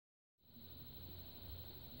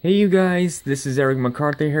Hey you guys, this is Eric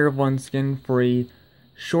McCarthy here once again for a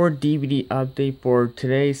short DVD update for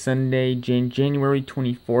today, Sunday, January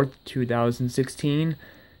 24th, 2016.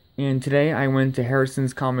 And today I went to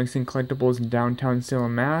Harrison's Comics and Collectables in Downtown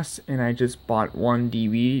Salem, Mass. And I just bought one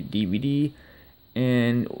DVD.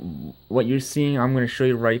 And what you're seeing, I'm going to show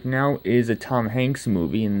you right now, is a Tom Hanks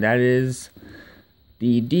movie. And that is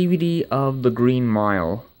the DVD of The Green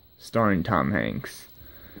Mile, starring Tom Hanks.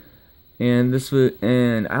 And this was,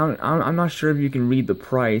 and I'm not sure if you can read the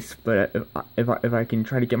price, but if I can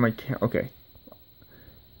try to get my okay.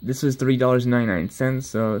 This was $3.99,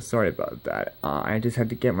 so sorry about that. I just had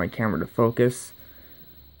to get my camera to focus.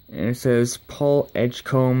 And it says Paul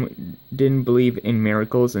Edgecombe didn't believe in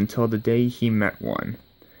miracles until the day he met one.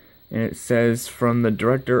 And it says from the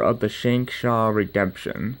director of the Shankshaw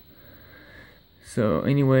Redemption. So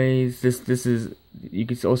anyways, this is, you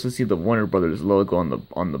can also see the Warner Brothers logo on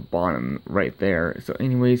the bottom right there. So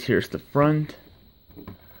anyways, here's the front.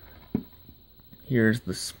 Here's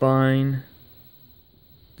the spine.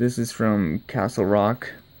 This is from Castle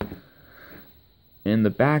Rock. In the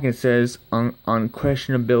back it says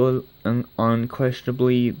unquestionably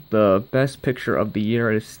the best picture of the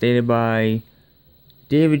year is stated by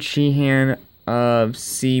David Sheehan of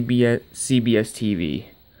CBS TV.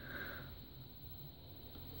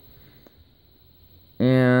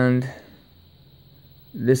 And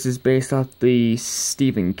this is based off the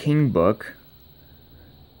Stephen King book.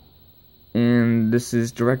 And this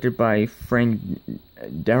is directed by Frank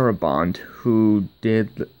Darabont, who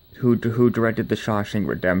directed The Shawshank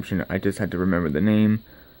Redemption. I just had to remember the name.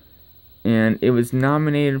 And it was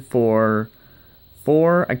nominated for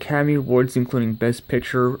 4 Academy Awards, including Best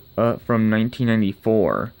Picture from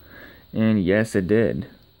 1994. And yes, it did.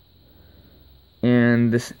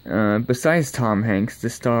 And this, besides Tom Hanks,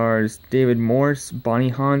 this stars David Morse, Bonnie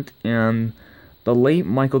Hunt, and the late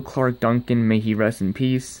Michael Clark Duncan, may he rest in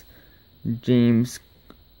peace, James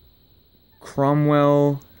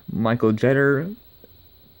Cromwell, Michael Jeter,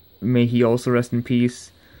 may he also rest in peace,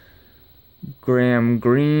 Graham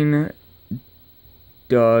Greene,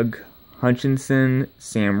 Doug Hutchinson,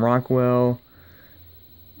 Sam Rockwell,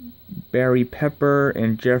 Barry Pepper,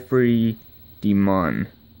 and Jeffrey DeMunn.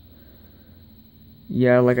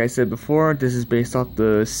 Yeah, like I said before, this is based off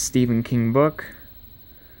the Stephen King book.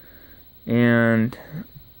 And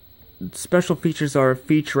special features are a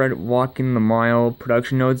featurette Walking the Mile,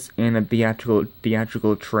 production notes, and a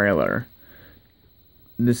theatrical trailer.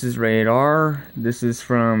 This is rated R. This is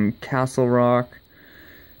from Castle Rock.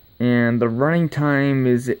 And the running time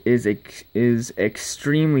is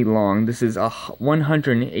extremely long. This is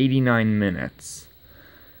 189 minutes.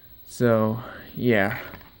 So, yeah.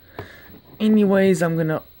 Anyways, I'm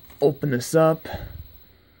gonna open this up.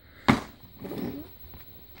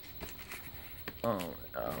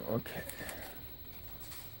 Okay.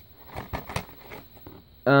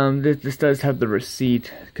 This does have the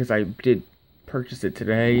receipt because I did purchase it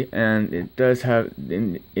today, and it does have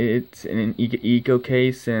it's in an eco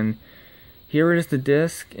case, and here is the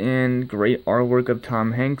disc and great artwork of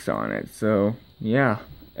Tom Hanks on it. So yeah,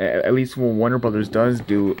 at least Warner Brothers does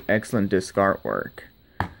do excellent disc artwork.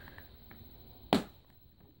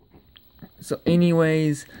 So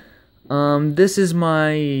anyways, this is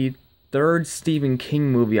my 3rd Stephen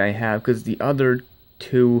King movie I have, because the other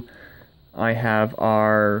 2 I have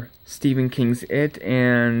are Stephen King's It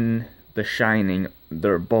and The Shining.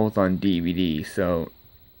 They're both on DVD. So,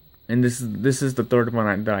 and this is the 3rd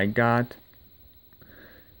one that I got.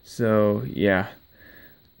 So yeah,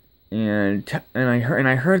 and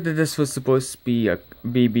I heard that this was supposed to be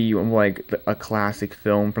like a classic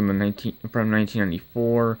film from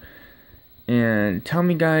 1994. And tell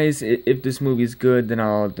me, guys, if this movie's good, then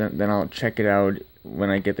I'll check it out when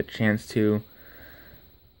I get the chance to.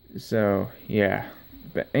 So yeah,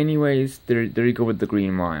 but anyways, there you go with The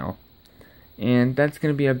Green Mile, and that's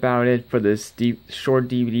gonna be about it for this short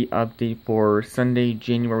DVD update for Sunday,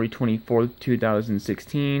 January 24th,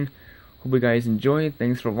 2016. Hope you guys enjoyed.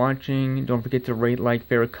 Thanks for watching. Don't forget to rate, like,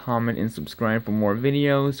 favorite, comment, and subscribe for more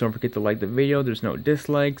videos. Don't forget to like the video. There's no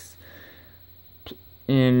dislikes.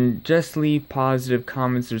 And just leave positive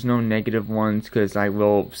comments, there's no negative ones, because I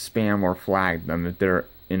will spam or flag them if they're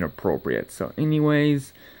inappropriate. So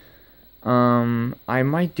anyways, I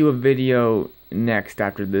might do a video next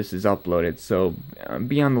after this is uploaded, so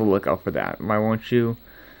be on the lookout for that, why won't you?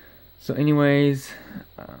 So anyways,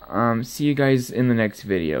 see you guys in the next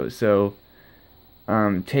video. So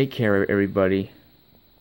take care, everybody.